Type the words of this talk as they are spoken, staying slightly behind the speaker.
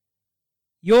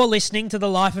You're listening to The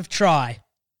Life of Tri.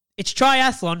 It's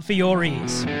triathlon for your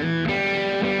ears.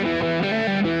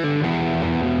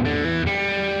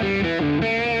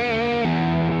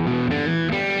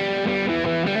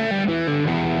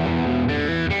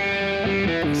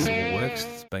 Still works.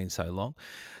 It's been so long.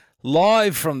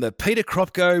 Live from the Peter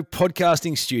Kropko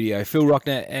podcasting studio, Phil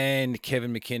Rockner and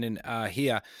Kevin McKinnon are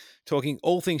here talking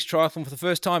all things triathlon for the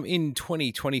first time in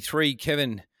 2023.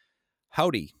 Kevin,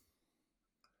 howdy.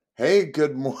 Hey,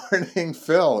 good morning,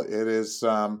 Phil. It is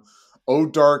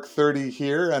dark 30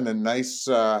 here and a nice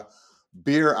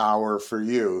beer hour for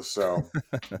you. So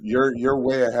you're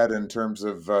way ahead in terms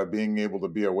of being able to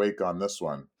be awake on this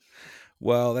one.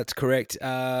 Well, that's correct.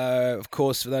 Of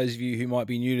course, for those of you who might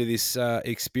be new to this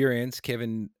experience,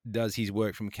 Kevin does his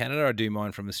work from Canada. I do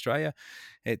mine from Australia.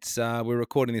 It's we're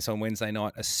recording this on Wednesday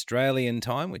night Australian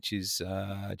time, which is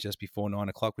just before 9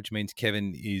 o'clock, which means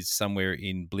Kevin is somewhere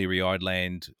in bleary-eyed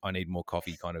land. I need more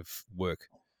coffee kind of work.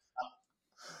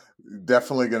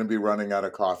 Definitely going to be running out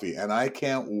of coffee. And I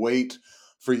can't wait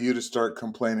for you to start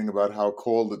complaining about how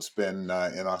cold it's been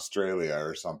in Australia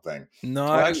or something. No,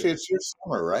 Well, actually, it's your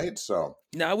summer, right? So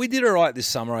no, we did all right this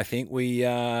summer. I think we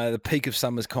the peak of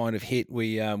summer's kind of hit.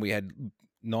 We had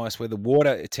nice weather.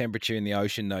 Water temperature in the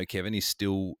ocean, though, Kevin, is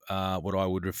still what I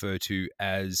would refer to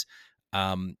as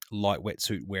light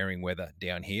wetsuit wearing weather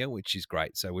down here, which is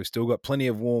great. So we've still got plenty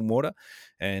of warm water,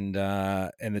 and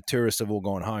the tourists have all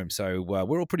gone home. So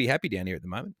we're all pretty happy down here at the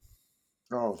moment.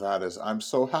 oh, I'm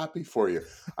so happy for you.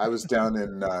 I was down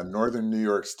in northern New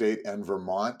York State and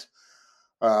Vermont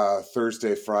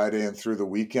Thursday, Friday, and through the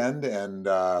weekend. And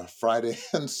Friday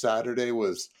and Saturday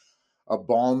was a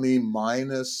balmy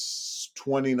minus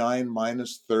 29,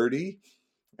 minus 30.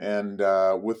 And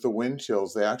with the wind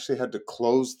chills, they actually had to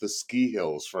close the ski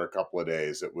hills for a couple of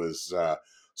days. It was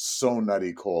so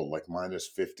nutty cold, like minus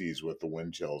 50s with the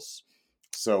wind chills.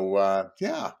 So,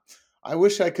 yeah. I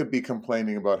wish I could be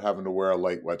complaining about having to wear a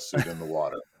light wetsuit in the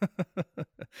water.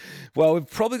 Well, we've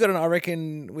probably got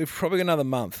another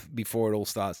month before it all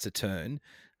starts to turn.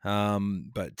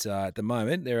 But at the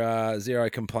moment, there are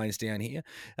zero complaints down here.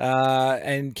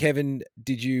 And Kevin,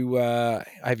 did you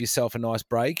have yourself a nice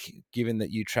break, given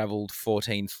that you traveled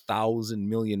 14,000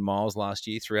 million miles last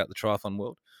year throughout the triathlon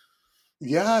world?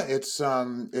 Yeah,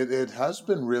 it has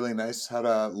been really nice. Had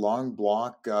a long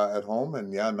block at home,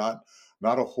 and yeah, not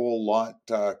a whole lot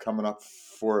coming up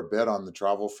for a bit on the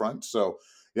travel front. So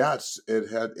yeah,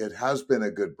 it has been a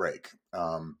good break.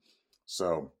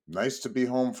 So nice to be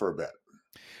home for a bit.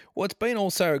 Well, it's been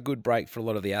also a good break for a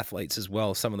lot of the athletes as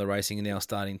well. Some of the racing are now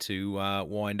starting to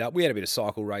wind up. We had a bit of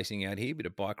cycle racing out here, a bit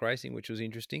of bike racing, which was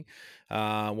interesting.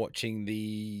 Watching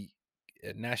the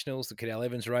Nationals, the Cadel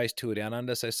Evans race, Tour Down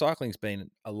Under. So cycling's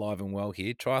been alive and well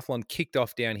here. Triathlon kicked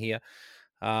off down here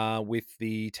with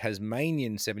the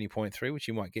Tasmanian 70.3, which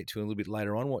you might get to a little bit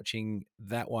later on, watching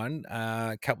that one.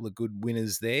 A couple of good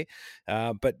winners there.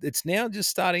 But it's now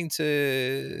just starting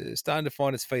to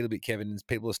find its feet a bit, Kevin, and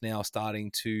people are now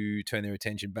starting to turn their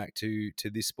attention back to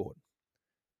this sport.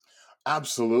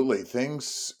 Absolutely.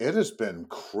 It has been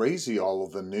crazy, all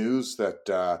of the news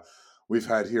that we've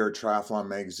had here at Triathlon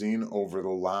Magazine over the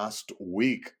last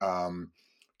week.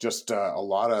 Just a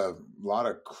lot of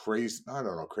crazy, I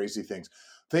don't know, crazy things.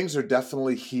 Things are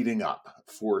definitely heating up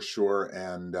for sure.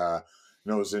 And, it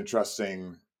was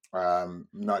interesting.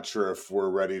 Not sure if we're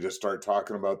ready to start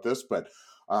talking about this, but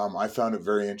I found it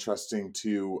very interesting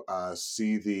to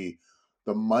see the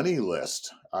money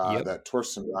list Yep. that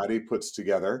Torsten Radi puts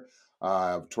together.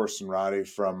 Torsten Radi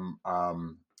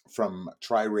from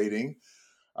Tri Rating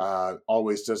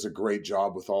always does a great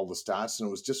job with all the stats, and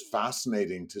it was just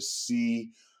fascinating to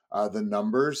see the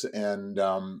numbers. And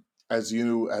as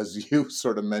you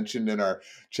sort of mentioned in our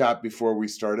chat before we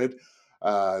started,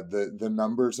 the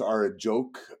numbers are a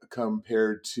joke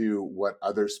compared to what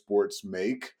other sports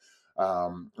make,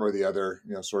 or the other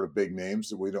sort of big names.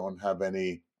 That we don't have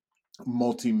any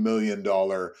multi-million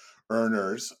dollar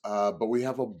earners, but we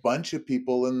have a bunch of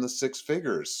people in the six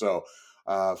figures. So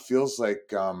feels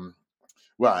like,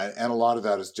 well, and a lot of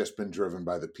that has just been driven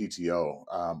by the PTO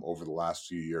over the last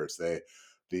few years.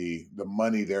 The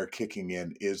money they're kicking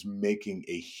in is making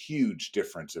a huge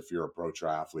difference if you're a pro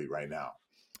triathlete right now.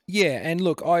 Yeah, and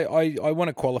look, I want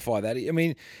to qualify that. I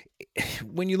mean,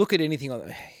 when you look at anything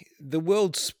like the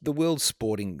world's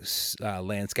sporting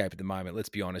landscape at the moment, let's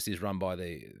be honest, is run by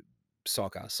the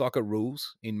soccer. Soccer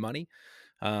rules in money.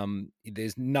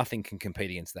 There's nothing can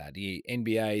compete against that. The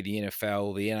NBA, the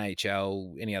NFL, the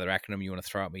NHL, any other acronym you want to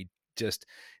throw at me, just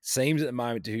seems at the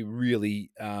moment to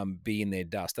really be in their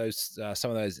dust. Those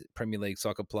some of those Premier League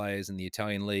soccer players and the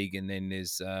Italian league, and then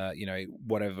there's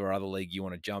whatever other league you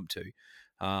want to jump to.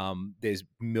 There's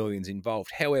millions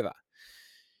involved. However,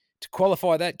 to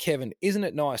qualify that, Kevin, isn't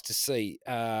it nice to see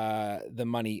the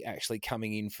money actually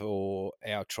coming in for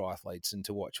our triathletes and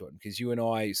to watch it? Because you and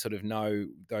I sort of know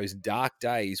those dark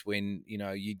days when,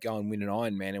 you'd go and win an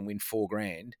Ironman and win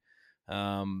 $4,000,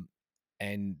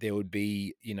 and there would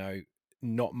be,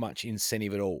 not much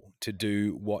incentive at all to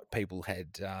do what people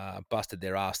had busted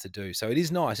their ass to do. So it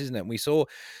is nice, isn't it? And we saw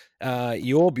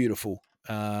your beautiful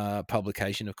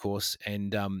publication, of course, and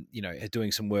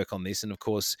doing some work on this. And of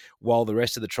course, while the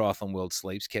rest of the triathlon world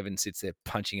sleeps, Kevin sits there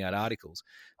punching out articles.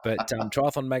 But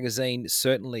Triathlon Magazine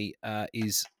certainly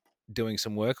is doing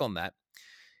some work on that.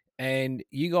 And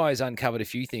you guys uncovered a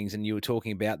few things, and you were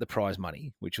talking about the prize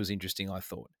money, which was interesting, I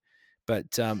thought.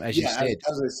 But as you said,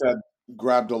 as I said,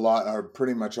 grabbed a lot or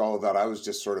pretty much all of that. I was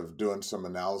just sort of doing some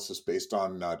analysis based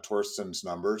on Torsten's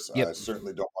numbers. Yep. I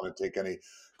certainly don't want to take any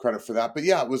credit for that, but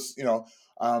yeah, it was,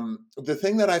 the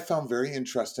thing that I found very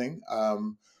interesting.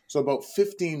 So about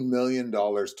 $15 million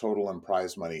total in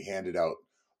prize money handed out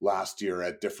last year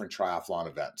at different triathlon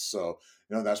events. So,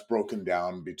 that's broken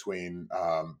down between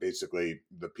basically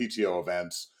the PTO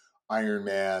events,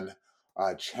 Ironman,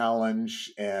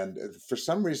 Challenge, and for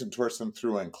some reason Torsten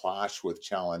threw in Clash with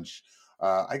Challenge.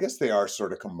 I guess they are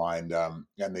sort of combined,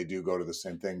 and they do go to the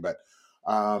same thing. But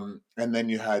and then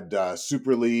you had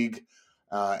Super League,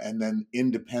 and then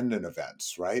independent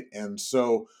events, right? And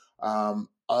so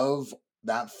of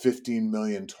that 15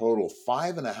 million total,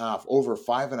 over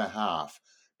five and a half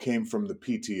came from the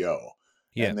PTO.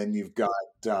 Yeah. And then you've got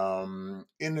in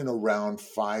and around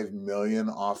 5 million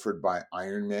offered by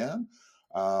Ironman.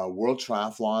 World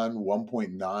Triathlon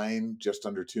 1.9, just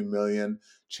under 2 million.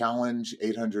 Challenge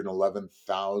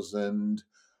 811,000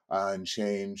 and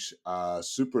change.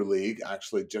 Super League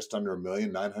actually just under 1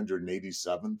 million,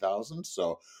 987,000.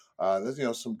 So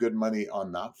there's some good money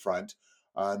on that front.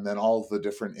 And then all of the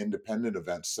different independent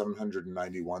events,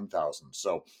 791,000.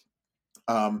 So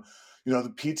the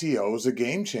PTO is a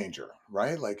game changer,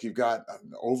 right? Like you've got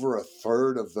over a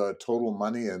third of the total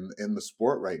money in the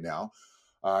sport right now.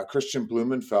 Christian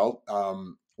Blumenfeld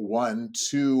won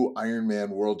 2 Ironman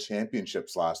World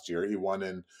Championships last year. He won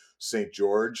in St.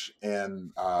 George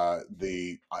and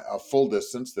the full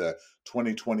distance, the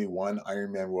 2021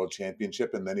 Ironman World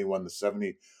Championship, and then he won the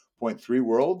 70.3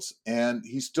 Worlds. And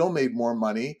he still made more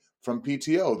money from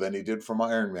PTO than he did from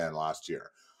Ironman last year.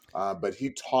 But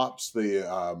he tops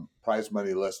the prize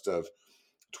money list of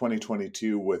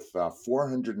 2022 with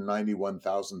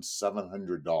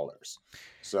 $491,700.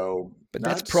 So, but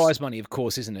that's prize money, of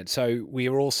course, isn't it? So we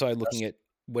are also looking at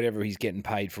whatever he's getting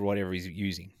paid for whatever he's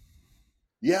using.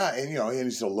 Yeah, and and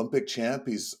he's Olympic champ,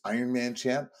 he's Ironman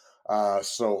champ.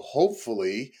 So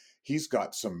hopefully he's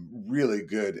got some really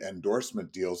good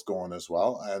endorsement deals going as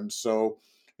well. And so,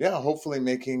 yeah, hopefully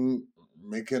making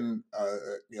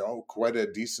quite a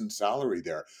decent salary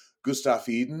there. Gustav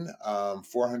Eden,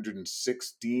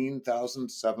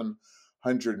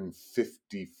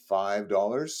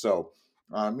 $416,755. So,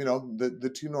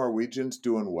 the 2 Norwegians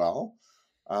doing well.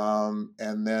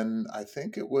 And then I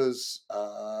think it was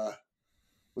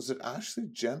it Ashley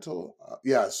Gentle?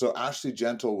 So Ashley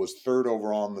Gentle was 3rd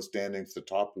overall in the standings, the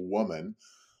top woman,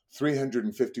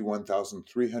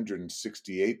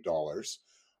 $351,368.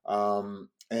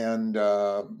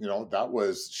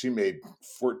 She made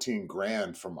 14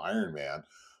 grand from Ironman.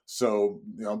 So,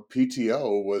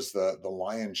 PTO was the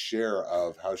lion's share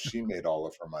of how she made all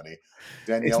of her money.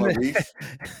 Daniela Reef.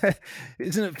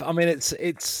 Isn't it? I mean,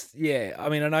 it's yeah. I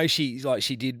mean, I know she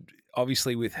did,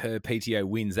 obviously with her PTO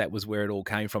wins, that was where it all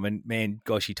came from. And man,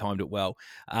 gosh, she timed it well.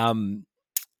 Isn't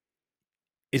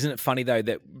it funny though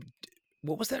that,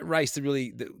 what was that race?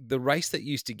 The race that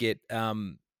used to get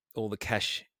all the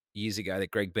cash years ago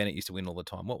that Greg Bennett used to win all the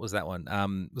time. What was that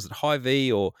one? Was it High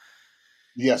V or?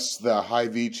 Yes, the High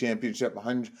V Championship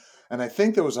 100, and I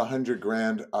think there was 100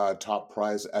 grand top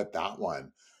prize at that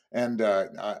one. And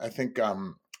I think,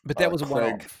 but that was a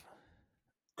one-off.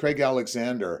 Craig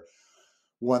Alexander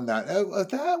won that.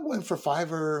 That went for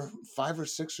 5 or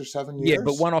 6 or 7 years. Yeah,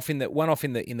 but one off in the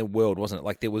world, wasn't it?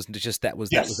 Like there was just that was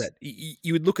that.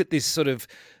 You would look at this sort of,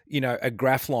 a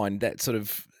graph line that sort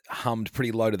of hummed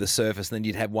pretty low to the surface, and then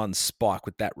you'd have one spike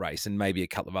with that race and maybe a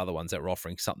couple of other ones that were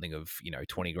offering something of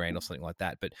 20 grand or something like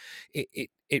that. But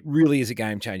it really is a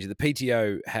game changer. The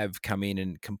PTO have come in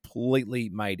and completely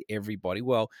made everybody,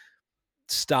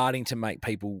 starting to make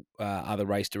people other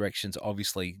race directions,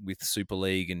 obviously with Super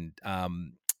League and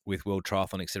with World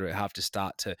Triathlon, etc., have to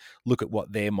start to look at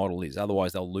what their model is.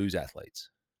 Otherwise, they'll lose athletes.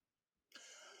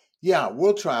 Yeah,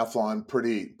 World Triathlon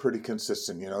pretty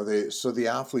consistent. The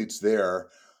athletes there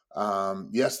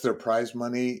Yes, their prize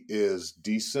money is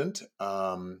decent.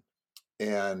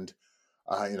 And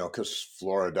because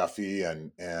Flora Duffy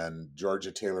and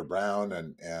Georgia Taylor Brown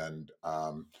and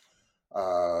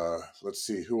let's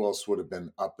see who else would have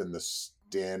been up in the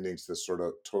standings, the sort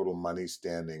of total money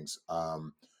standings,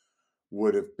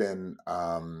 would have been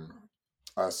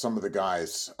some of the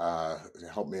guys.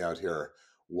 Help me out here.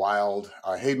 Wild,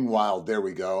 Hayden Wild. There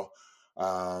we go.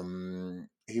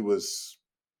 He was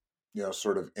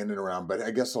sort of in and around, but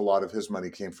I guess a lot of his money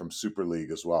came from Super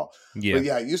League as well. Yeah. But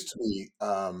yeah, it used to be,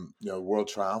 World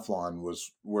Triathlon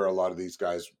was where a lot of these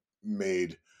guys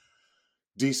made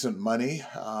decent money,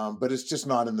 but it's just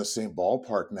not in the same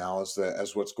ballpark now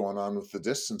as what's going on with the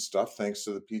distance stuff, thanks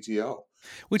to the PTO.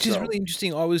 Which is really So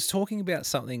interesting. I was talking about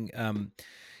something.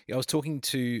 I was talking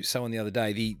to someone the other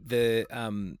day. The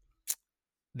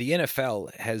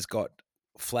NFL has got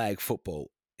flag football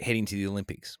heading to the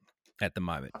Olympics at the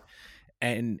moment.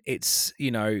 And it's,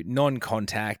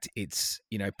 non-contact. It's,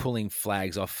 pulling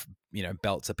flags off,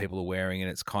 belts that people are wearing. And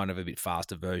it's kind of a bit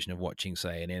faster version of watching,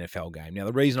 say, an NFL game. Now,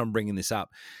 the reason I'm bringing this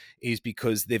up is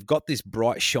because they've got this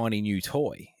bright, shiny new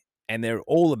toy. And they're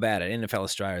all about it. NFL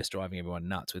Australia is driving everyone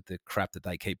nuts with the crap that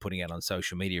they keep putting out on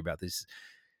social media about this.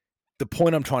 The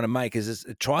point I'm trying to make is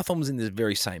triathlon was in the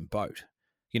very same boat.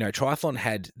 Triathlon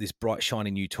had this bright, shiny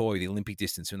new toy, the Olympic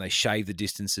distance, when they shaved the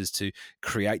distances to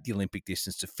create the Olympic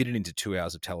distance to fit it into 2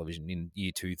 hours of television in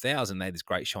year 2000. They had this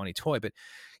great, shiny toy. But,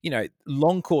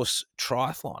 long course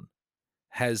triathlon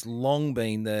has long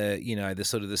been the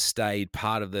sort of the staid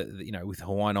part of the with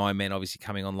Hawaiian Ironman obviously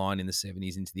coming online in the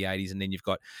 70s into the 80s. And then you've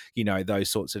got,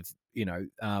 those sorts of,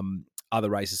 other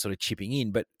races sort of chipping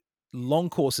in. But long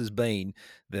course has been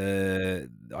the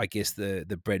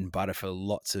bread and butter for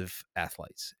lots of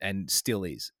athletes and still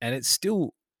is. And it's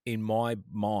still, in my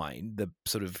mind, the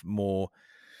sort of more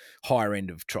higher end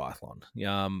of triathlon.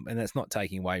 And that's not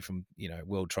taking away from,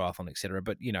 world triathlon, et cetera.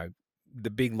 But, the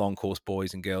big long course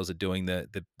boys and girls are doing the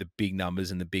big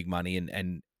numbers and the big money,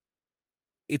 and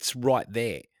it's right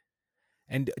there.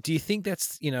 And do you think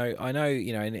that's, I know,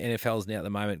 in NFL's now at the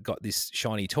moment got this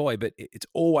shiny toy, but it's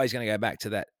always going to go back to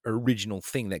that original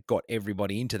thing that got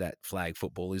everybody into that flag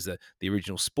football is the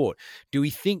original sport. Do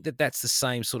we think that that's the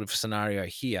same sort of scenario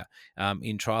here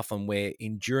in triathlon, where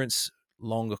endurance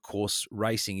longer course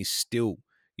racing is still,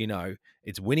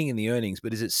 it's winning in the earnings,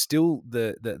 but is it still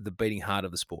the beating heart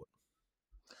of the sport?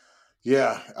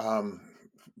 yeah,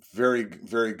 very,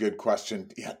 very good question.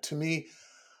 Yeah, to me,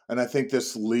 and I think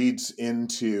this leads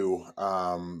into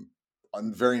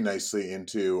very nicely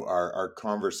into our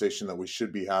conversation that we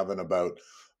should be having about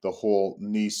the whole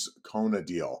Nice Kona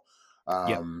deal.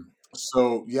 Yep.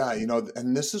 So yeah,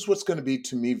 and this is what's going to be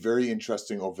to me very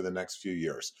interesting over the next few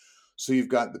years. So you've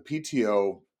got the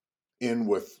PTO in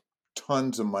with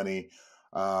tons of money.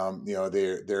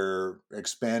 They're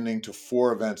expanding to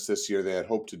 4 events this year. They had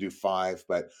hoped to do 5,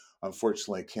 but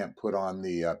unfortunately can't put on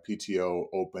the PTO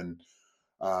Open,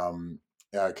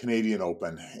 Canadian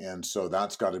Open, and so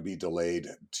that's got to be delayed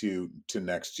to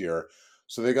next year.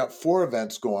 So they got 4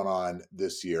 events going on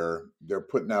this year. They're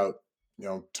putting out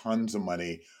tons of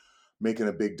money, making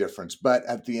a big difference. But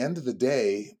at the end of the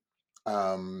day,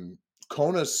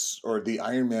 Kona's or the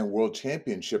Ironman World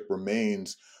Championship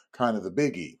remains kind of the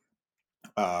biggie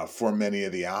for many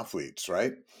of the athletes,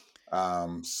 right?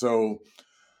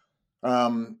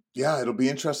 Yeah, it'll be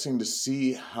interesting to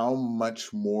see how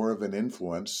much more of an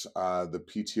influence the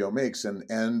PTO makes,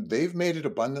 and they've made it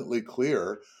abundantly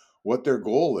clear what their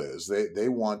goal is. They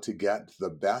want to get the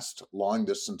best long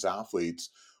distance athletes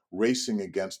racing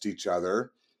against each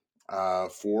other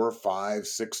 4, 5,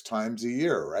 6 times a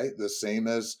year, right? The same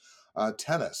as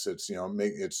tennis. It's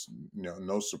it's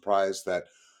no surprise that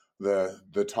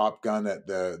the top gun at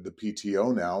the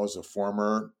PTO now is a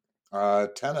former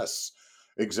tennis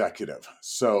executive.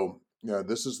 So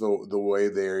this is the way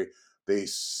they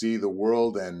see the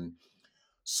world, and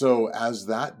so as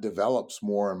that develops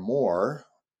more and more,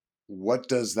 what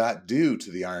does that do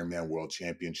to the Ironman World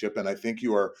Championship? And I think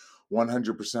you are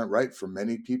 100% right. For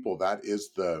many people, that is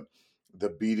the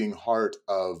beating heart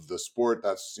of the sport.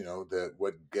 That's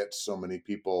what gets so many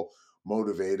people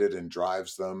motivated and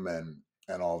drives them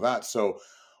and all that. So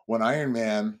when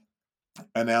Ironman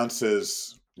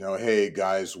announces, hey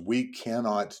guys, we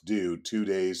cannot do 2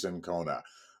 days in Kona.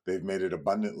 They've made it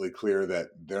abundantly clear that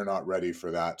they're not ready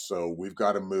for that. So we've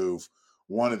got to move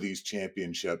one of these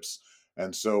championships.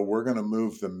 And so we're going to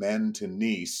move the men to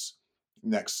Nice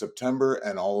next September,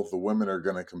 and all of the women are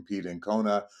going to compete in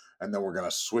Kona. And then we're going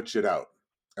to switch it out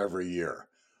every year.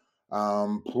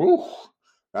 Whew,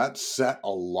 that set a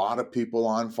lot of people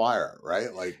on fire,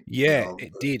 right? Like, you Yeah, know,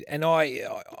 it did. And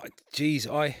geez,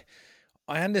 I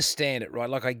understand it, right?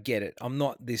 Like I get it. I'm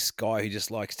not this guy who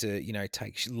just likes to,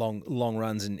 take long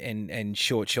runs and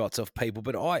short shots off people,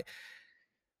 but I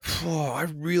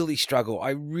really struggle. I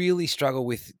really struggle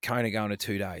with Kona going to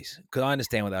 2 days because I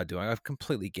understand what they're doing. I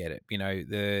completely get it.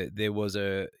 There was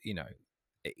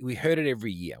we heard it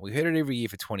every year. We heard it every year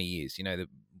for 20 years. The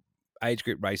age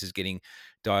group races getting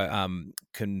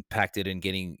compacted and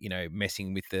getting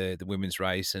messing with the women's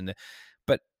race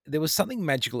but there was something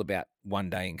magical about one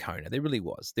day in Kona. There really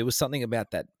was. There was something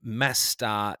about that mass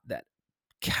start, that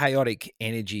chaotic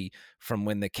energy from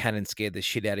when the cannon scared the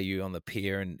shit out of you on the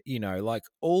pier, and like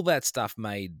all that stuff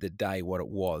made the day what it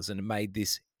was, and it made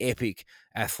this epic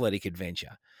athletic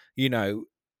adventure. you know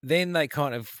then they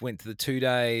kind of went to the 2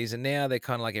 days, and now they're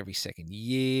kind of like every second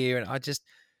year, and I just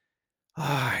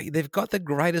they've got the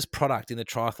greatest product in the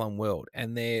triathlon world,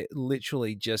 and they're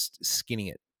literally just skinning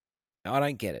it. I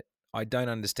don't get it. I don't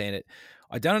understand it.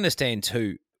 I don't understand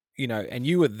too, and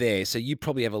you were there, so you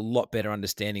probably have a lot better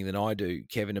understanding than I do,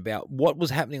 Kevin, about what was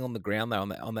happening on the ground though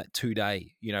on that 2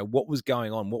 day. What was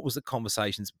going on? What was the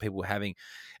conversations people were having?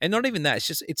 And not even that.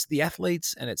 It's the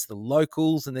athletes and it's the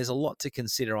locals, and there's a lot to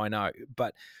consider, I know.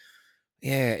 But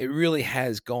yeah, it really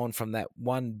has gone from that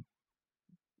one,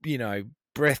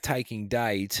 breathtaking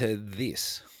day to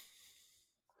this.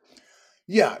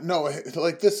 yeah, no,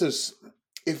 like this is,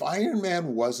 if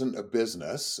Ironman wasn't a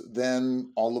business,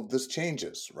 then all of this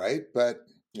changes, right? But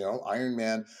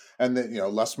Ironman, and then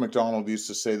Les McDonald used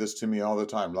to say this to me all the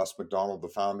time. Les McDonald, the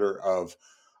founder of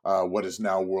what is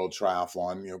now World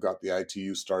Triathlon, got the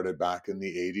ITU started back in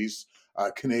the '80s.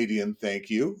 Canadian, thank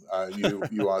you. You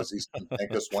Aussies can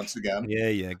thank us once again.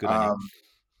 Yeah, good on you.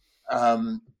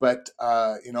 Um, but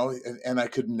and I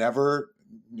could never,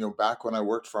 back when I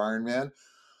worked for Ironman,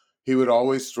 he would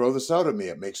always throw this out at me.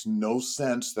 It makes no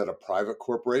sense that a private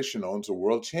corporation owns a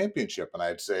world championship. And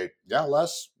I'd say, yeah,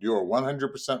 Les, you're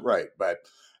 100% right. But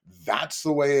that's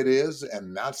the way it is.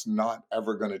 And that's not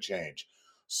ever going to change.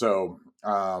 So,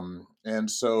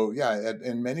 yeah,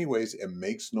 in many ways, it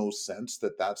makes no sense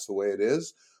that that's the way it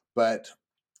is. But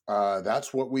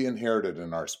that's what we inherited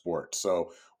in our sport.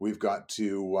 So we've got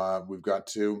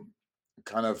to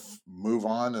kind of move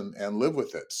on and live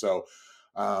with it.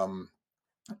 Um,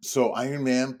 so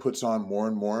Ironman puts on more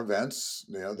and more events.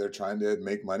 They're trying to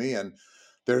make money, and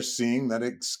they're seeing that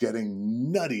it's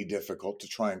getting nutty difficult to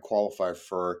try and qualify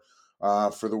for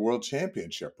the World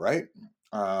Championship, right?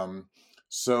 Um,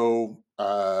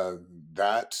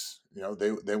 that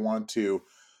they want to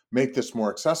make this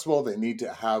more accessible. They need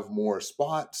to have more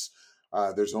spots.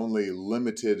 There's only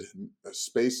limited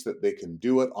space that they can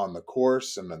do it on the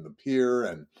course and then the pier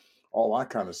and all that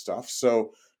kind of stuff.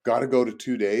 So got to go to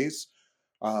 2 days.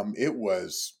 It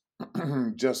was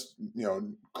just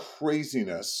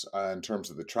craziness in terms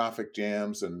of the traffic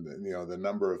jams and the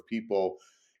number of people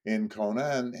in Kona,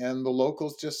 and the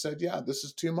locals just said, yeah, this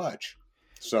is too much.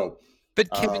 So But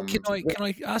Kevin, can um I can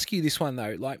I ask you this one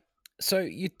though? Like, so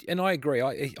you and I agree.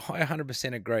 I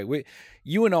 100% agree.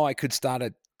 You and I could start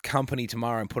a company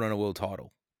tomorrow and put on a world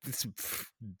title. It's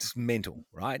mental,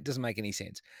 right? It doesn't make any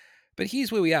sense. But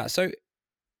here's where we are. So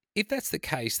if that's the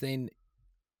case, then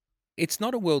it's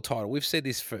not a world title. We've said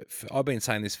this for I've been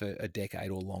saying this for a decade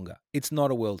or longer. It's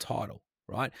not a world title,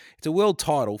 right? It's a world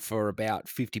title for about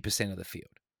 50% of the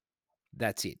field.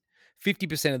 That's it.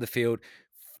 50% of the field,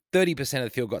 30% of the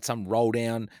field got some roll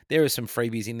down. There are some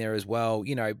freebies in there as well,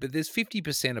 but there's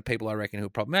 50% of people, I reckon, who are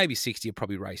probably, maybe 60 are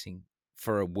probably racing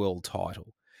for a world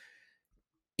title.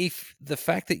 If the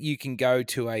fact that you can go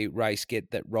to a race,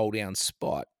 get that roll down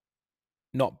spot,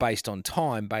 not based on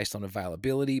time, based on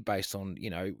availability, based on,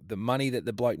 the money that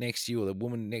the bloke next to you or the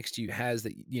woman next to you has,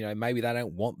 that, maybe they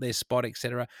don't want their spot,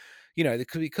 etc.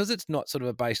 Because it's not sort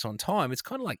of based on time, it's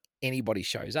kind of like anybody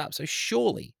shows up. So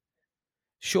surely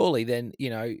then,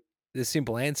 the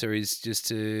simple answer is just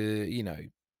to,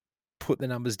 put the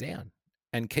numbers down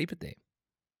and keep it there.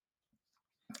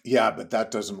 Yeah, but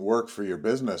that doesn't work for your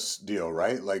business deal,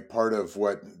 right? Like part of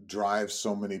what drives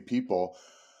so many people,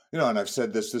 and I've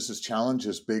said this is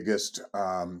Challenge's biggest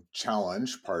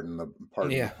challenge, pardon the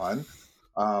Yeah. pun.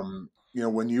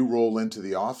 When you roll into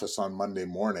the office on Monday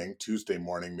morning, Tuesday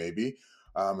morning maybe,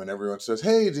 and everyone says,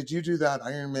 "Hey, did you do that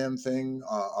Ironman thing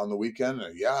on the weekend?"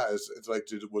 And, yeah, it's like,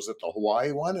 was it the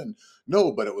Hawaii one? And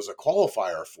no, but it was a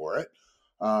qualifier for it.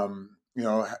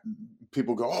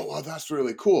 People go, "Oh, well, that's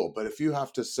really cool." But if you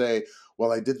have to say,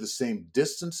 "Well, I did the same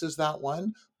distance as that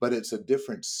one, but it's a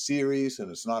different series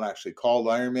and it's not actually called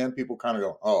Ironman," people kind of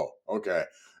go, "Oh, okay,"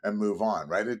 and move on,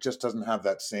 right? It just doesn't have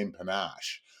that same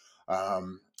panache.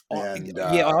 And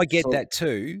Yeah, I get so that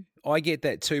too. I get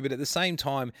that too. But at the same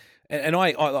time, and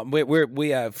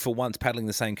we are for once paddling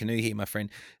the same canoe here, my friend.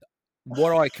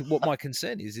 What my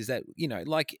concern is that,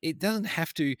 like, it doesn't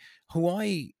have to.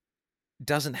 Hawaii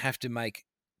doesn't have to make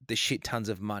the shit tons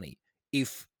of money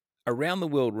if around the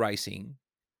world racing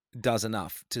does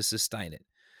enough to sustain it.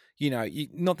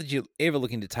 Not that you're ever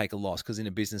looking to take a loss, because in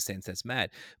a business sense that's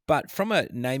mad. But from a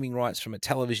naming rights, from a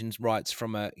television rights,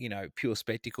 from a pure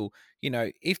spectacle,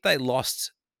 if they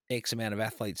lost X amount of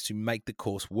athletes to make the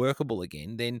course workable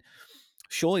again, then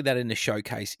surely that in a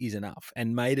showcase is enough,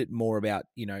 and made it more about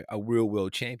a real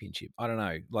world championship. I don't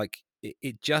know, like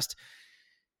it just.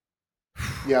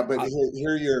 yeah, but I-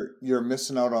 here you're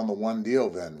missing out on the one deal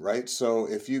then, right? So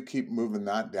if you keep moving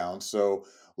that down, so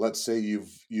let's say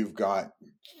you've got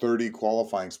 30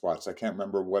 qualifying spots. I can't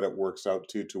remember what it works out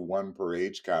to one per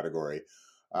age category.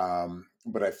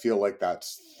 But I feel like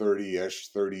that's 30-ish,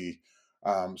 30.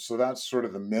 So that's sort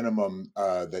of the minimum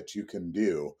that you can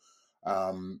do.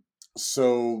 Um,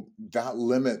 so that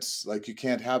limits, like, you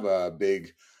can't have a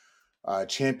big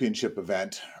championship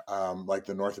event, like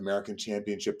the North American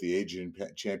Championship, the Asian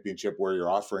Championship, where you're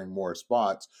offering more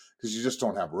spots because you just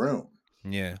don't have room.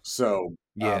 yeah, So,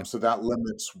 yeah, so that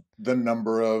limits the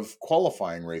number of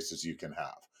qualifying races you can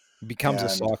have. it becomes a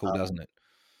And cycle, doesn't it?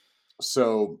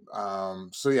 so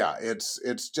yeah,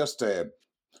 it's just a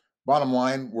bottom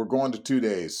line. We're going to 2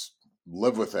 days.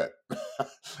 Live with it.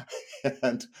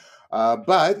 And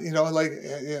but like,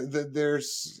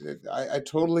 there's, I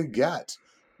totally get,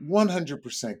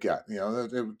 100% get.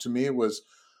 To me it was,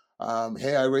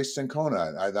 hey, I raced in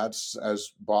Kona. That's,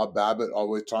 as Bob Babbitt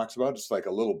always talks about, it's like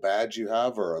a little badge you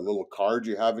have, or a little card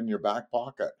you have in your back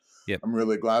pocket. Yep. I'm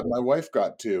really glad my wife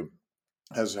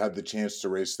has had the chance to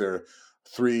race there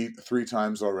three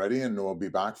times already, and will be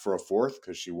back for a fourth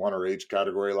because she won her age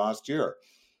category last year.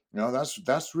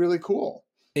 That's really cool.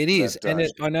 It is, That and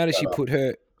I noticed that you up. put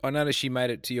her. I noticed she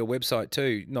made it to your website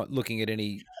too. Not looking at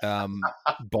any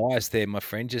bias there, my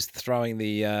friend. Just throwing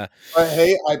the. But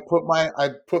hey, I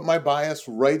put my bias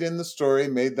right in the story.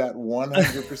 Made that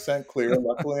 100% clear.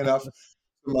 Luckily enough,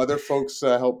 some other folks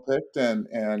helped picked, and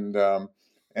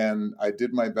I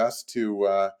did my best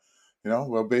to,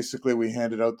 well, basically we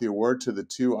handed out the award to the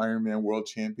two Ironman World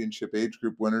Championship age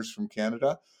group winners from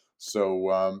Canada.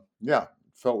 So yeah,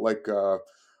 felt like,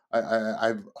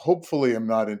 I hopefully am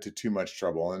not into too much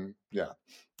trouble, and yeah,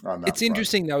 on It's that front.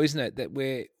 interesting though, isn't it,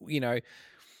 that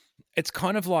it's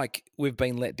kind of like we've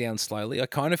been let down slowly. I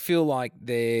kind of feel like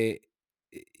Ironman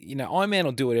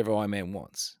will do whatever Ironman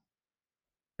wants,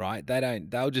 right?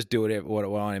 They'll just do what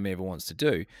Ironman ever wants to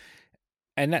do.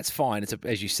 And that's fine.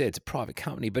 As you said, it's a private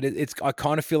company, but I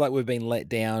kind of feel like we've been let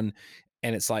down,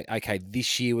 and it's like, okay,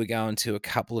 this year we're going to a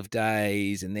couple of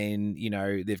days, and then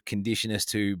they've conditioned us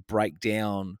to break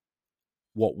down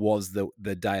what was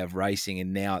the day of racing,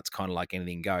 and now it's kind of like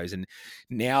anything goes, and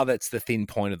now that's the thin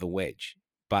point of the wedge.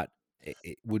 But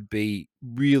it would be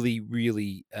really,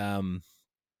 really.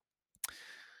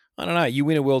 I don't know. You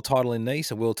win a world title in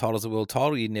Nice. A world title's a world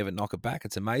title. You never knock it back.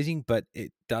 It's amazing. But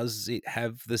does it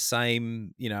have the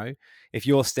same, if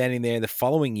you're standing there the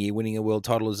following year winning a world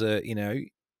title as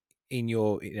in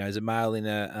your, as a male in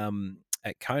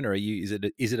at Kona, is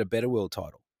it a better world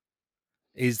title?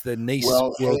 Is the Nice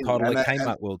Well, hey, world title a and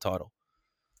Kmart world title?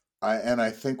 I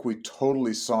think we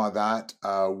totally saw that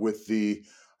with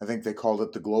I think they called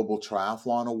it the Global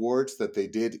Triathlon Awards that they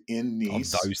did in Oh,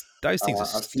 Nice those things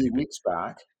are a few stupid. weeks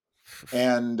back.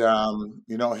 And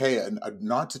hey,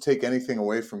 not to take anything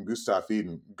away from Gustav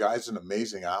Eden, guy's an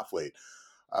amazing athlete.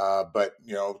 But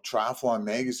Triathlon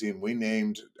Magazine, we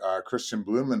named Christian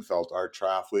Blumenfeld our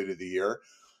Triathlete of the Year.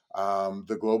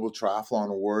 The Global Triathlon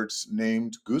Awards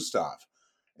named Gustav,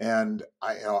 and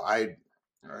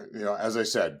as I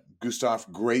said,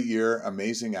 Gustav, great year,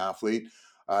 amazing athlete.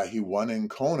 He won in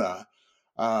Kona,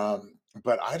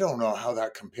 but I don't know how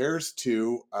that compares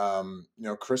to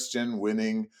Christian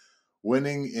winning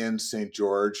in St.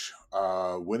 George,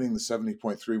 winning the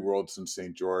 70.3 Worlds in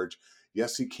St. George.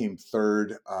 Yes, he came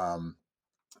third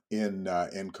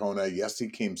in Kona. Yes, he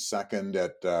came second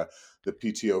at the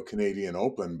PTO Canadian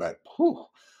Open, but whew,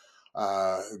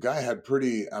 the guy had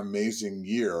pretty amazing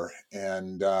year.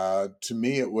 And to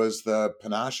me, it was the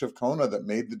panache of Kona that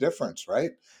made the difference,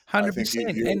 right? I think 100%.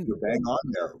 And you're bang on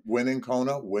there. Winning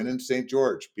Kona, winning St.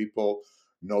 George. People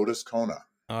notice Kona.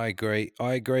 I agree.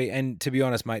 I agree. And to be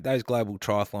honest, mate, those global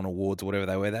triathlon awards or whatever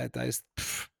they were,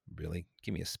 really,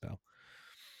 give me a spell.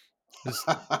 Just,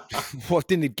 what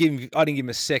didn't it give? I didn't give them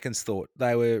a second's thought.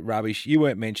 They were rubbish. You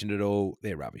weren't mentioned at all.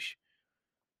 They're rubbish.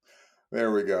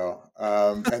 There we go.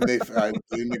 And they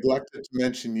neglected to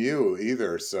mention you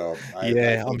either. So I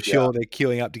Yeah, I'm think, yeah. sure they're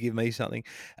queuing up to give me something.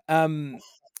 Um,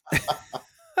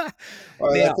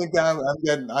 Well, I now, think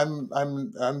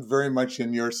I'm very much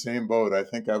in your same boat. I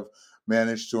think I've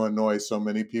managed to annoy so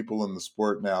many people in the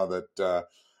sport now that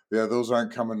yeah, those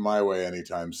aren't coming my way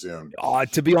anytime soon.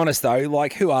 to be honest though,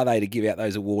 like, who are they to give out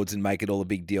those awards and make it all a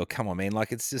big deal? Come on, man.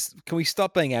 Like, it's just, can we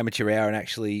stop being amateur hour and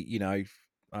actually, I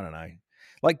don't know,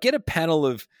 like, get a panel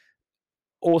of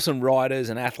awesome riders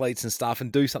and athletes and stuff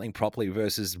and do something properly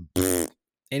versus.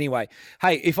 Anyway,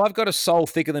 hey, if I've got a sole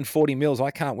thicker than 40 mils,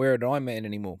 I can't wear an Ironman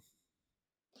anymore.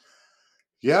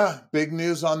 Yeah, big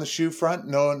news on the shoe front.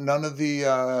 No, none of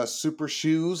the super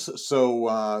shoes.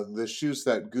 So the shoes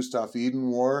that Gustav Eden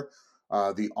wore,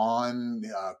 the On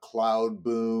Cloud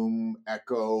Boom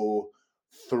Echo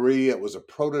 3. It was a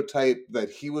prototype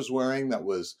that he was wearing. That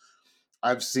was,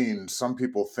 I've seen some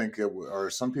people think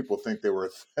some people think they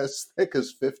were as thick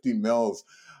as 50 mils.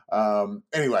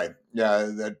 Anyway, yeah,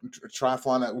 the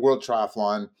triathlon, World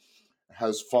Triathlon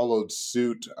has followed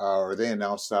suit, or they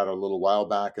announced that a little while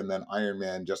back, and then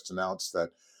Ironman just announced that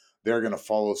they're going to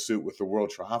follow suit with the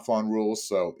World Triathlon rules.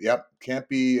 So, yep, can't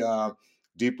be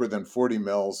deeper than 40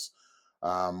 mils.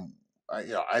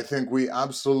 I think we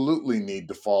absolutely need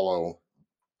to follow.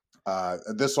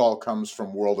 This all comes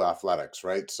from World Athletics,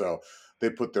 right? So they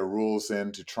put their rules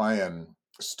in to try and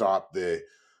stop the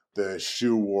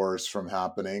shoe wars from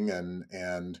happening,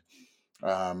 and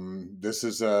this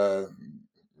is a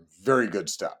very good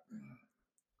step.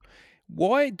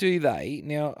 Why do they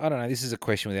now? I don't know. This is a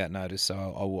question without notice, so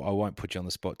I won't put you on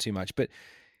the spot too much. But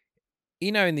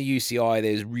in the UCI,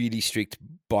 there's really strict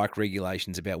bike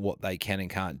regulations about what they can and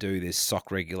can't do. There's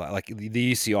sock regulate, like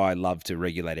the UCI love to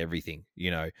regulate everything.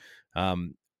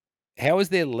 Um, how is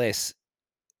there less?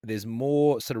 There's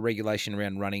more sort of regulation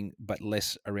around running, but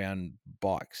less around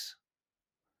bikes.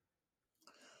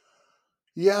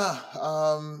 Yeah,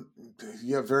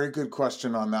 yeah, very good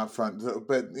question on that front.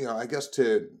 But I guess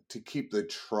to keep the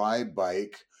tri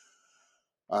bike,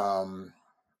 um,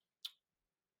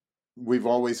 we've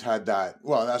always had that.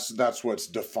 Well, that's what's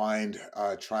defined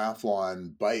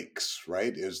triathlon bikes,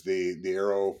 right? Is the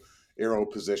aero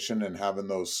position and having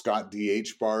those Scott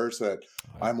DH bars that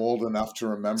I I'm old enough to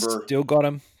remember. still got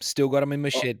them in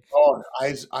my Oh, shed.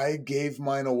 I gave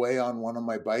mine away on one of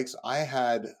my bikes.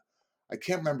 I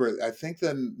can't remember. I think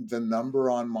the number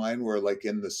on mine were like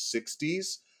in the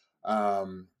 60s.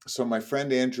 So my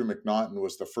friend Andrew McNaughton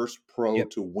was the first pro Yep.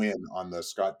 to win on the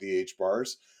Scott DH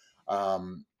bars.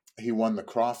 Um, he won the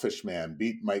Crawfish Man,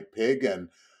 beat Mike Pigg, and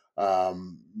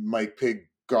Mike Pigg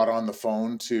got on the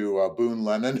phone to Boone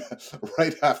Lennon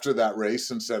right after that race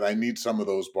and said, "I need some of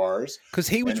those bars." Because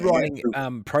he was And writing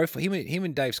Andrew, profile. Him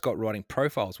and Dave Scott writing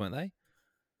profiles, weren't they?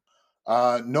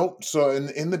 nope. So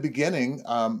in the beginning,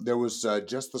 there was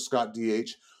just the Scott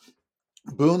DH.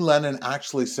 Boone Lennon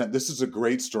actually sent. This is a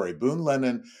great story. Boone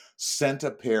Lennon sent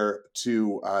a pair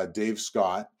to Dave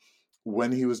Scott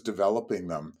when he was developing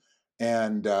them,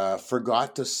 and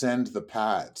forgot to send the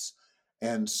pads.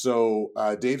 And so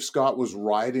Dave Scott was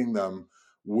riding them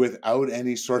without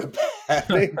any sort of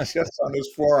padding, just on his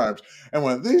forearms, and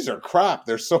went, "These are crap.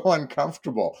 They're so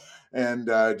uncomfortable," and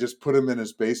just put them in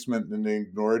his basement and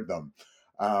ignored them.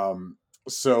 Um,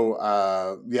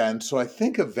 yeah, and so I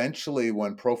think eventually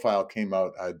when Profile came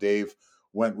out, Dave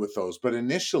went with those, but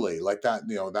initially, like that,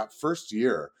 that first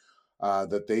year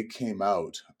that they came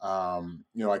out,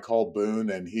 I called Boone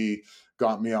and he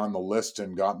got me on the list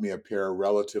and got me a pair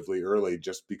relatively early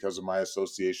just because of my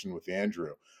association with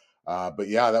Andrew. But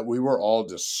yeah, that we were all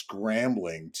just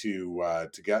scrambling to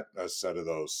get a set of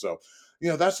those. So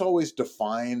that's always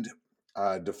defined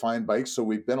bikes. So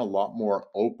we've been a lot more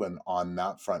open on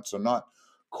that front. So not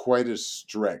quite as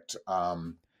strict.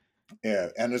 And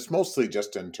it's mostly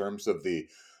just in terms of the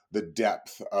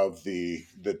depth of the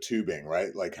tubing,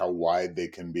 right? Like how wide they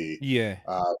can be Yeah.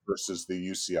 versus the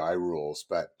UCI rules.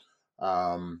 But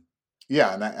um,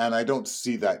 yeah, and I don't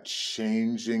see that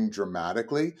changing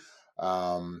dramatically.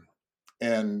 Um,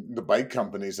 and the bike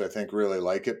companies, I think, really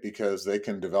like it because they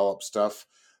can develop stuff.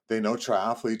 They know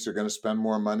triathletes are going to spend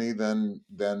more money than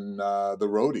the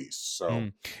roadies, so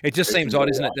It just they seems can go odd,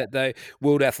 isn't it, on. that the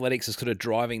World Athletics is sort of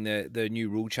driving the new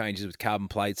rule changes with carbon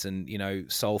plates and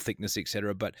sole thickness,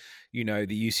 etc. But the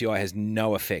UCI has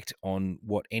no effect on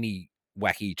what any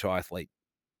wacky triathlete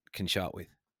can show it with.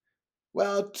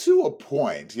 Well, to a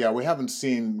point, yeah, we haven't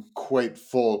seen quite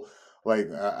full.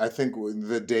 Like I think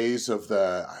the days of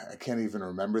I can't even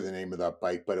remember the name of that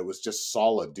bike, but it was just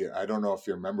solid. I don't know if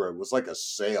you remember. It was like a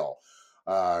sail.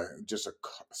 just a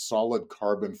solid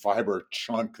carbon fiber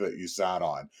chunk that you sat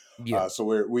on. Yeah. So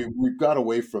we've got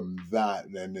away from that,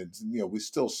 and it's, we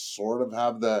still sort of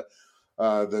have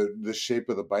the shape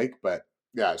of the bike, but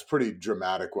yeah, it's pretty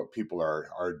dramatic what people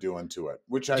are doing to it,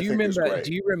 which I think is great.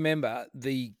 Do you remember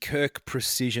the Kirk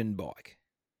Precision bike?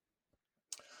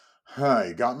 Huh,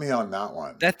 you got me on that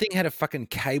one. That thing had a fucking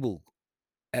cable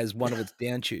as one of its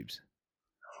down tubes.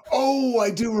 Oh,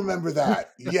 I do remember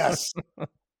that. Yes.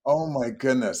 Oh my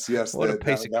goodness. Yes, What a that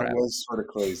piece of that crap. was sort of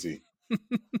crazy.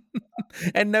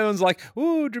 And no one's like,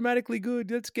 "Oh, dramatically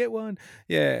good. Let's get one."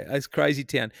 Yeah, it's crazy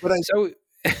town. But So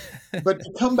But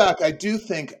to come back, I do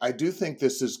think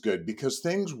this is good because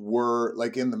things were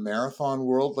like in the marathon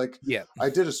world. Like yeah, I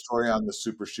did a story on the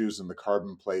super shoes and the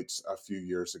carbon plates a few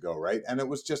years ago, right? And it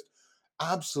was just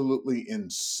absolutely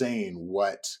insane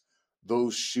what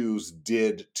those shoes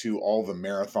did to all the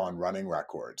marathon running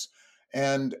records.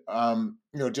 And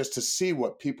just to see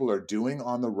what people are doing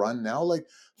on the run now, like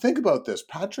think about this.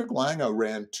 Patrick Lange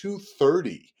ran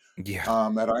 2:30 yeah,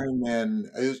 at Ironman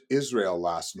Israel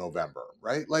last November,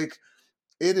 right? Like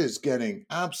it is getting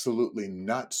absolutely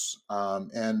nuts.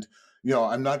 And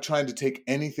I'm not trying to take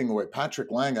anything away.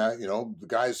 Patrick Lange, the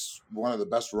guy's one of the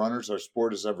best runners our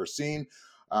sport has ever seen.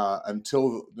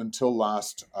 Until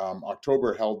last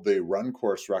October, held the run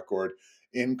course record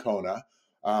in Kona.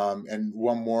 And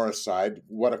one more aside,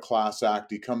 what a class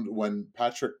act! When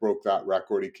Patrick broke that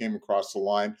record, he came across the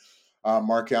line.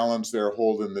 Mark Allen's there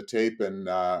holding the tape, and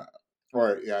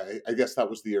or yeah, I guess that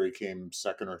was the year he came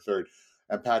second or third,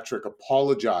 and Patrick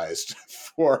apologized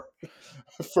for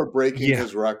breaking yeah,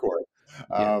 his record.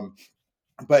 yeah. Um,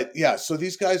 but yeah, so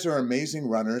these guys are amazing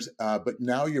runners, but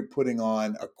now you're putting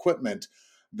on equipment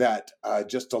that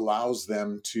just allows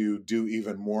them to do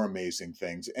even more amazing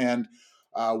things, and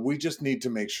we just need to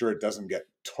make sure it doesn't get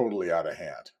totally out of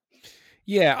hand.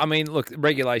 Yeah, I mean, look,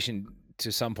 regulation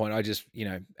to some point. I just,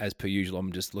 as per usual,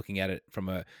 I'm just looking at it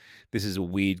from this is a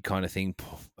weird kind of thing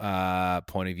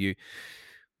point of view.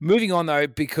 Moving on though,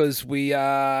 because we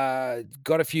got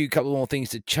a couple more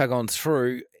things to chug on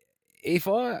through. If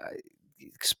I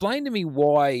explain to me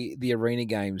why the Arena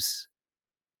Games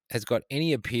has got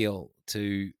any appeal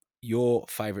to your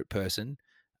favorite person,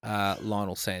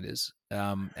 Lionel Sanders,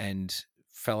 and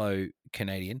fellow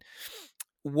Canadian.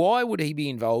 Why would he be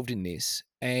involved in this,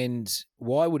 and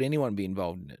why would anyone be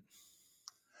involved in it?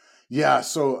 Yeah,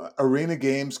 so Arena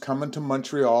Games coming to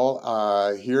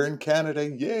Montreal here in Canada,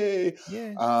 yay!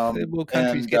 Yeah, third Um, world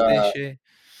countries and get their share.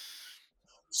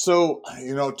 So,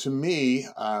 to me,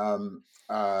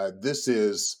 this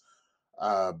is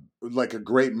like a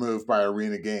great move by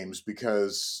Arena Games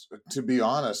because, to be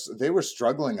honest, they were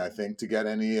struggling, I think, to get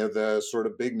any of the sort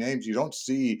of big names. You don't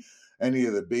see any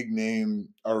of the big name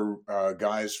or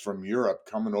guys from Europe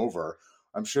coming over.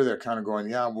 I'm sure they're kind of going,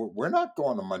 yeah, we're not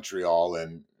going to Montreal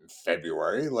in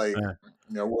February. Like,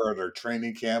 we're at our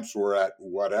training camps, we're at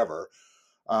whatever.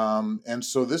 And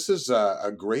so this is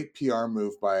a great PR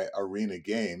move by Arena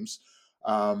Games.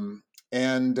 And,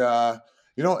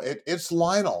 it's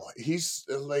Lionel. He's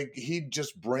like, he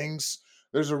just brings,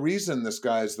 there's a reason this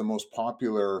guy is the most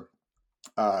popular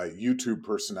YouTube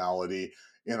personality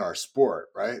in our sport,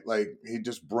 right? Like he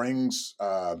just brings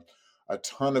a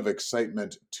ton of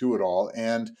excitement to it all.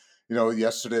 And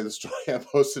yesterday the story I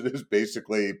posted is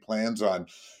basically plans on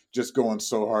just going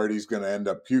so hard he's going to end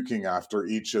up puking after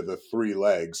each of the three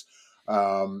legs.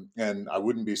 And I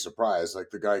wouldn't be surprised. Like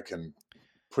the guy can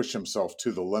push himself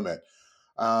to the limit.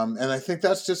 And I think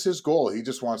that's just his goal. He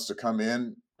just wants to come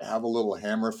in, have a little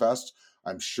hammer fest.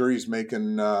 I'm sure he's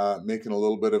making a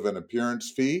little bit of an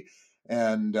appearance fee,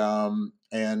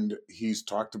 and he's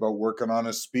talked about working on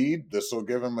his speed. This will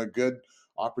give him a good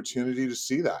opportunity to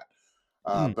see that.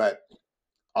 Mm, But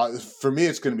for me,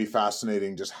 it's going to be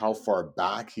fascinating just how far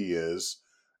back he is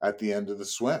at the end of the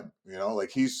swim.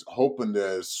 Like he's hoping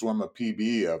to swim a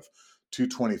PB of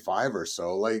 225 or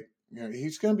so. Like,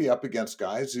 he's going to be up against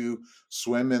guys who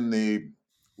swim in the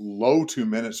low 2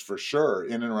 minutes for sure,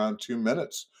 in and around 2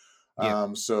 minutes. yeah,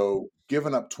 So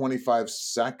giving up 25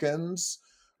 seconds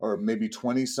or maybe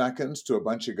 20 seconds to a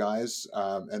bunch of guys,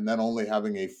 and then only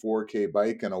having a 4K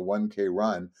bike and a 1K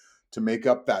run to make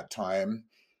up that time,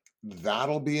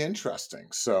 that'll be interesting.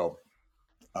 So,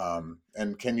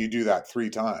 and can you do that 3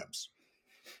 times?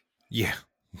 yeah,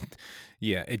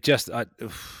 yeah. It just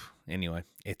anyway,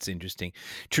 it's interesting.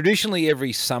 Traditionally,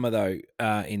 every summer though,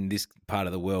 in this part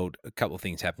of the world, a couple of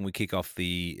things happen. We kick off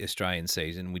the Australian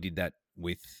season. We did that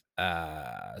with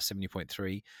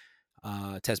 70.3.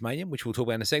 Tasmanian, which we'll talk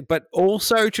about in a sec. But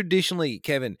also traditionally,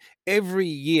 Kevin, every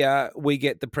year we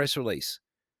get the press release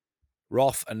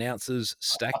Roth announces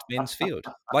stacked men's field.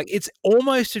 Like, it's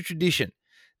almost a tradition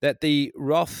that the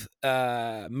Roth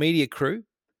media crew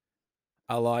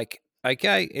are like,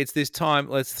 okay, it's this time,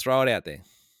 let's throw it out there.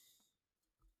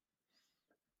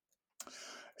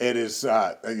 It is,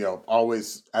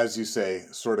 always, as you say,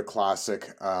 sort of classic.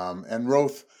 And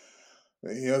Roth,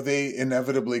 they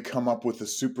inevitably come up with a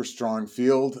super strong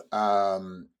field.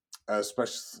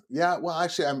 Especially, yeah. Well,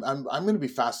 actually, I'm going to be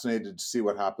fascinated to see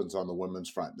what happens on the women's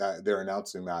front. They're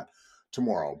announcing that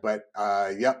tomorrow. But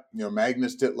yep,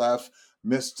 Magnus Ditlev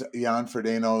missed Jan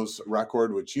Frodeno's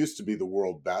record, which used to be the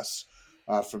world best.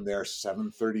 From there,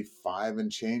 7:35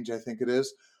 and change, I think it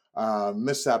is.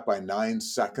 Missed that by 9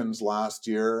 seconds last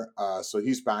year. So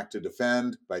he's back to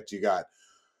defend. But you got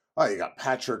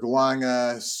Patrick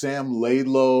Lange, Sam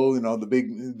Laidlow,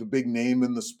 the big name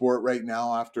in the sport right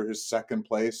now after his second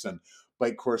place and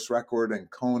bike course record in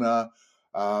Kona.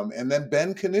 And then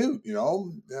Ben Canute,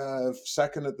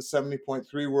 second at the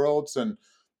 70.3 Worlds and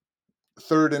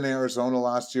third in Arizona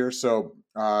last year. So,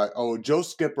 Joe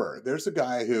Skipper, there's a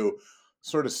guy who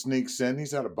sort of sneaks in.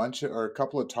 He's had a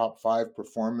couple of top 5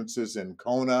 performances in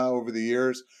Kona over the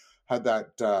years. Had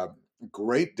that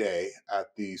great day at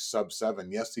the sub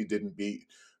 7. Yes, he didn't beat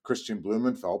Christian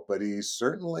Blumenfeld, but he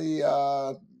certainly,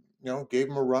 gave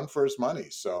him a run for his money.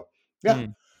 So, yeah,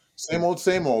 same old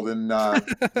in road.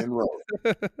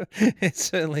 It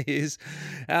certainly is.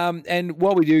 And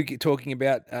while we do get talking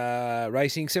about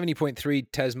racing,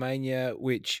 70.3 Tasmania,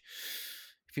 which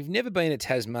if you've never been to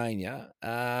Tasmania,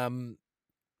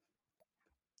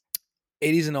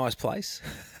 it is a nice place.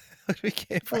 Be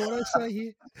careful what I say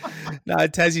here. No,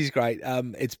 Tassie's great.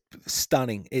 It's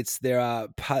stunning. There are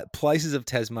places of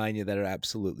Tasmania that are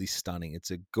absolutely stunning.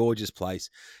 It's a gorgeous place.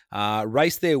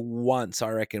 Raced there once,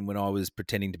 I reckon, when I was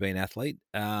pretending to be an athlete.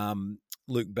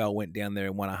 Luke Bell went down there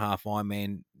and won a half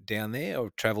Ironman down there,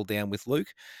 or travelled down with Luke.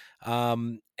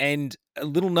 And a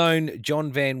little known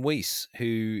John Van Wees,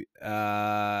 who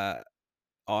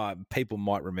people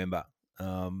might remember.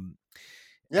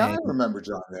 Yeah, I remember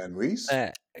John Van Wees.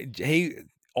 I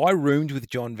roomed with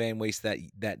John Van Wees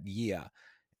that year,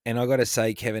 and I got to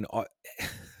say, Kevin,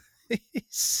 he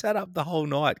sat up the whole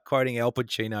night quoting Al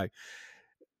Pacino,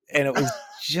 and it was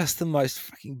just the most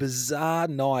fucking bizarre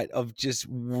night of just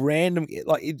random.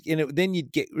 Then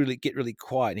you'd get really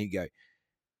quiet, and he'd go,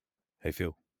 "Hey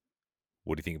Phil,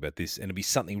 what do you think about this?" And it'd be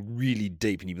something really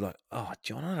deep, and you'd be like, "Oh,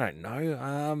 John, I don't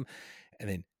know." And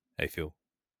then, "Hey Phil."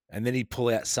 And then he'd pull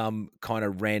out some kind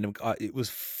of random. It was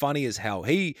funny as hell.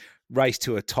 He raced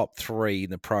to a top 3 in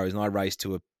the pros, and I raced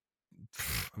to a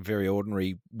very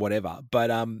ordinary whatever. But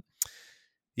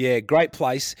yeah, great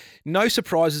place. No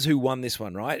surprises who won this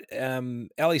one, right?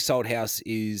 Ali Salthouse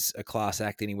is a class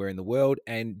act anywhere in the world,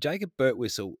 and Jacob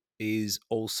Birtwistle is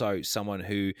also someone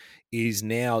who is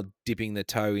now dipping the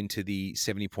toe into the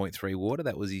 70.3 water.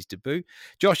 That was his debut.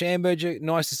 Josh Amberger,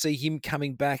 nice to see him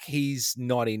coming back. He's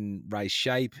not in race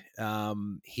shape.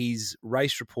 His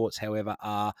race reports, however,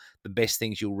 are the best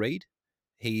things you'll read.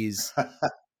 He is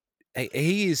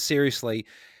seriously.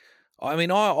 I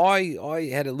mean, I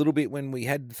had a little bit when we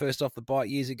had the first off the bike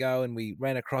years ago, and we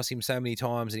ran across him so many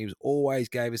times, and he was always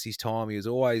gave us his time. He was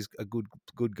always a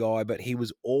good guy, but he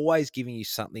was always giving you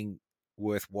something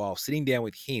worthwhile. Sitting down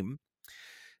with him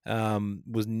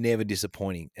was never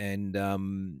disappointing, and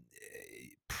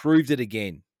proved it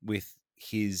again with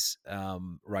his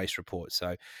race report.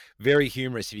 So very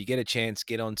humorous. If you get a chance,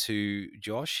 get on to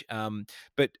Josh.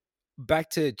 But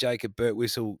back to Jacob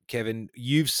Birtwistle, Kevin,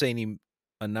 you've seen him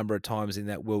a number of times in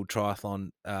that world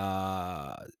triathlon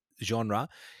genre.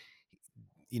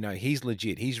 He's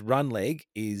legit. His run leg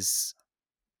is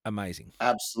amazing.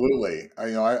 Absolutely.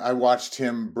 I watched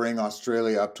him bring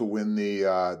Australia up to win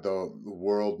the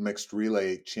World Mixed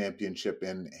Relay Championship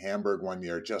in Hamburg one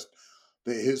year. Just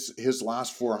his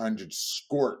last 400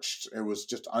 scorched. It was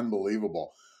just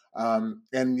unbelievable.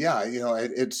 And yeah,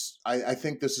 I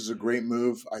think this is a great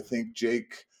move. I think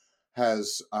Jake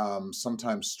has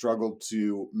sometimes struggled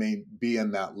to be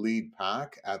in that lead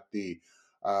pack at the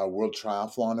World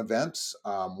Triathlon events.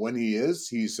 When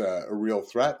he's a real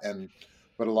threat,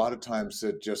 but a lot of times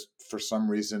it just for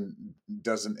some reason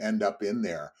doesn't end up in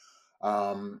there.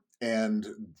 And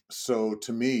so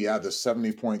to me, yeah, the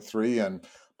 70.3 and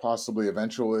possibly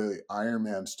eventually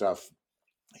Ironman stuff,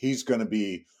 he's going to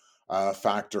be a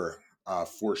factor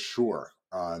for sure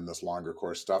in this longer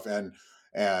course stuff.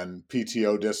 And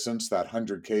PTO distance, that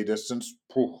 100K distance,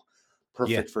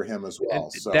 perfect for him as well.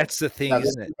 And so that's the thing,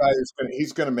 isn't it?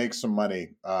 He's going to make some money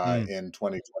in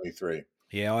 2023.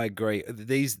 Yeah, I agree.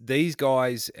 These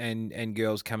guys and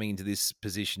girls coming into this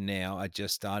position now are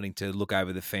just starting to look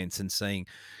over the fence and seeing,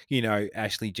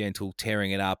 Ashley Gentle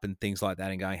tearing it up and things like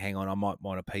that and going, hang on, I might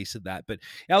want a piece of that. But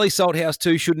Ali Salthouse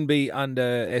too shouldn't be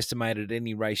underestimated at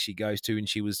any race she goes to, and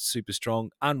she was super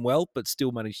strong, unwell, but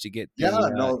still managed to get Yeah, the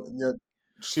no, yeah,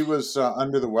 she was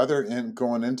under the weather and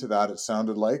going into that, it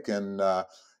sounded like, and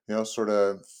sort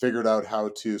of figured out how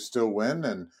to still win.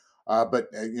 And but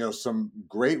some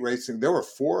great racing. There were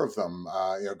four of them.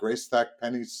 Grace Thack,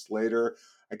 Penny Slater.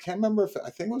 I can't remember if I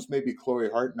think it was maybe Chloe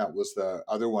Hartnett was the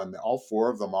other one. All four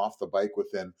of them off the bike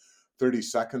within 30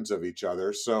 seconds of each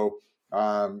other. So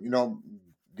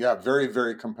yeah, very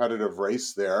very competitive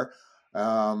race there.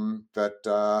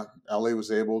 That Ellie was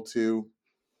able to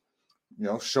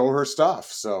show her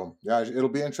stuff. So yeah, it'll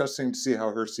be interesting to see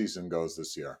how her season goes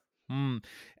this year.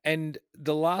 And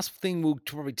the last thing we'll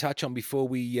probably touch on before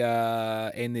we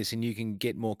end this, and you can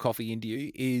get more coffee into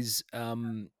you, is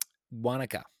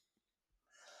Wanaka.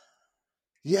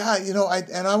 Yeah,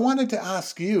 I wanted to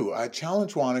ask you,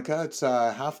 Challenge Wanaka. It's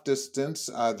half distance.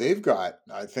 They've got,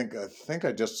 I think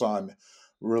I just saw them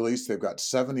release. They've got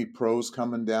 70 pros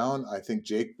coming down. I think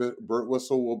Jake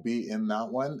Birtwhistle will be in that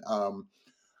one.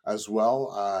 As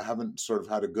well. Haven't sort of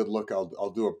had a good look.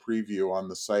 I'll do a preview on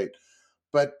the site.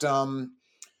 But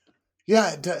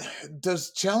yeah,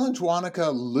 does Challenge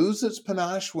Wanaka lose its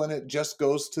panache when it just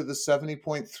goes to the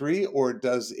 70.3, or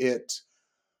does it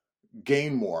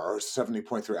gain more? Or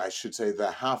 70.3, I should say,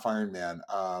 the half Ironman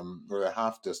or the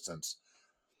half distance.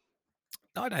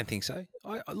 I don't think so.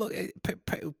 Look,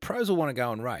 pros will want to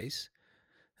go and race.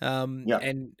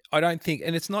 And I don't think,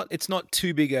 and it's not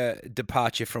too big a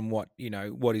departure from what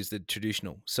is the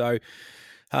traditional. So,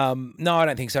 no, I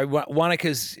don't think so.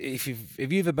 Wanaka's,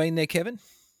 have you ever been there, Kevin?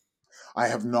 I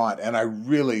have not, and I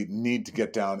really need to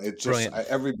get down. It just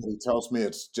everybody tells me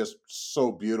it's just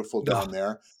so beautiful down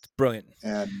there. It's brilliant.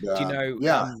 And do you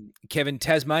know, Kevin,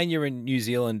 Tasmania and New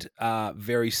Zealand are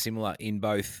very similar in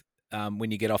both.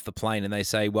 When you get off the plane and they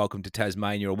say "Welcome to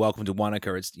Tasmania" or "Welcome to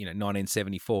Wanaka," it's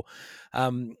 1974.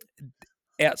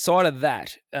 Outside of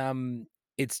that,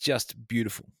 it's just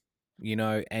beautiful,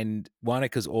 And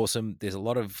Wanaka's awesome. There's a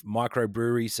lot of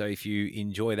microbreweries, so if you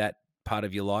enjoy that part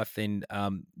of your life, then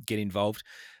get involved.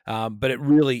 But it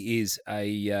really is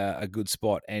a good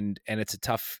spot, and it's a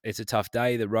tough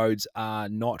day. The roads are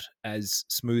not as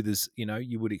smooth as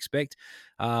you would expect,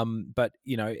 but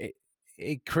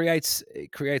it creates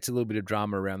a little bit of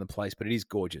drama around the place, but it is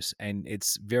gorgeous, and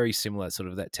it's very similar, sort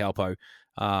of that Taupo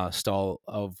style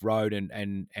of road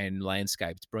and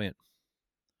landscape. It's brilliant.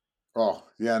 Oh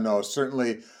yeah, no,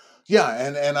 certainly, yeah,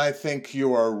 and I think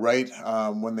you are right.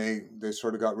 When they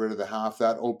sort of got rid of the half,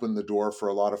 that opened the door for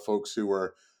a lot of folks who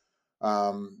were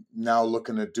now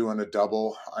looking at doing a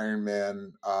double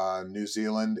Ironman, New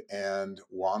Zealand and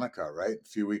Wanaka, right, a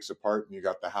few weeks apart, and you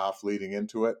got the half leading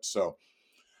into it. So.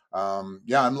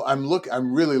 Yeah,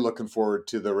 I'm really looking forward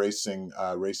to the racing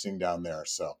down there.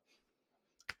 So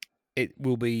it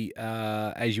will be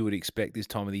as you would expect this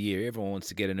time of the year. Everyone wants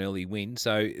to get an early win,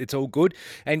 so it's all good.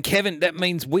 And Kevin, that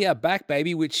means we are back,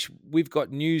 baby. Which we've got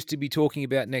news to be talking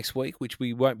about next week, which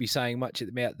we won't be saying much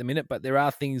about at the minute, but there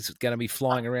are things going to be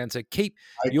flying around. So keep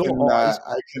your eyes.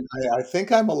 I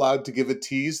think I'm allowed to give a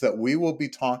tease that we will be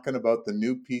talking about the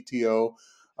new PTO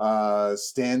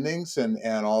standings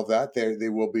and all that. They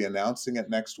will be announcing it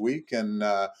next week, and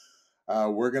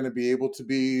we're going to be able to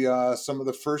be some of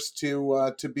the first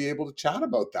to be able to chat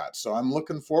about that. So I'm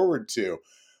looking forward to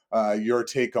your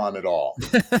take on it all.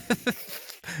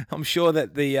 I'm sure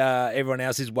that the everyone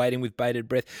else is waiting with bated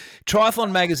breath.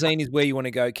 Triathlon Magazine is where you want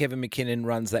to go. Kevin McKinnon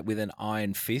runs that with an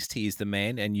iron fist. He is the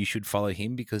man, and you should follow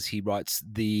him because he writes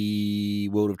the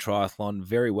world of triathlon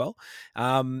very well.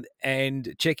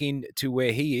 And check in to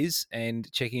where he is, and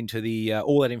check into the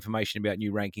all that information about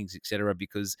new rankings, etc.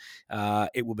 Because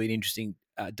it will be an interesting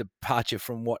departure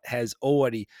from what has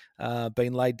already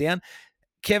been laid down.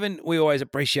 Kevin, we always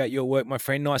appreciate your work, my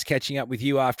friend. Nice catching up with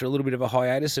you after a little bit of a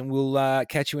hiatus, and we'll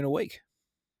catch you in a week.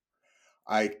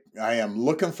 I am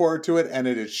looking forward to it, and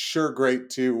it is sure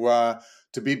great to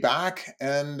be back,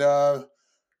 and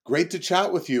great to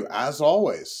chat with you as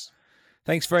always.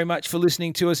 Thanks very much for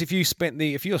listening to us. If you're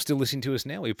still listening to us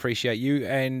now, we appreciate you,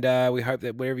 and we hope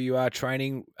that wherever you are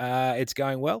training, it's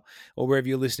going well, or wherever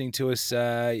you're listening to us,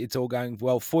 it's all going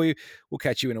well for you. We'll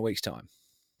catch you in a week's time.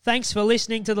 Thanks for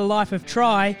listening to The Life of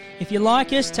Tri. If you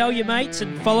like us, tell your mates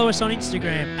and follow us on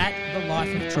Instagram @The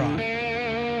Life of Tri.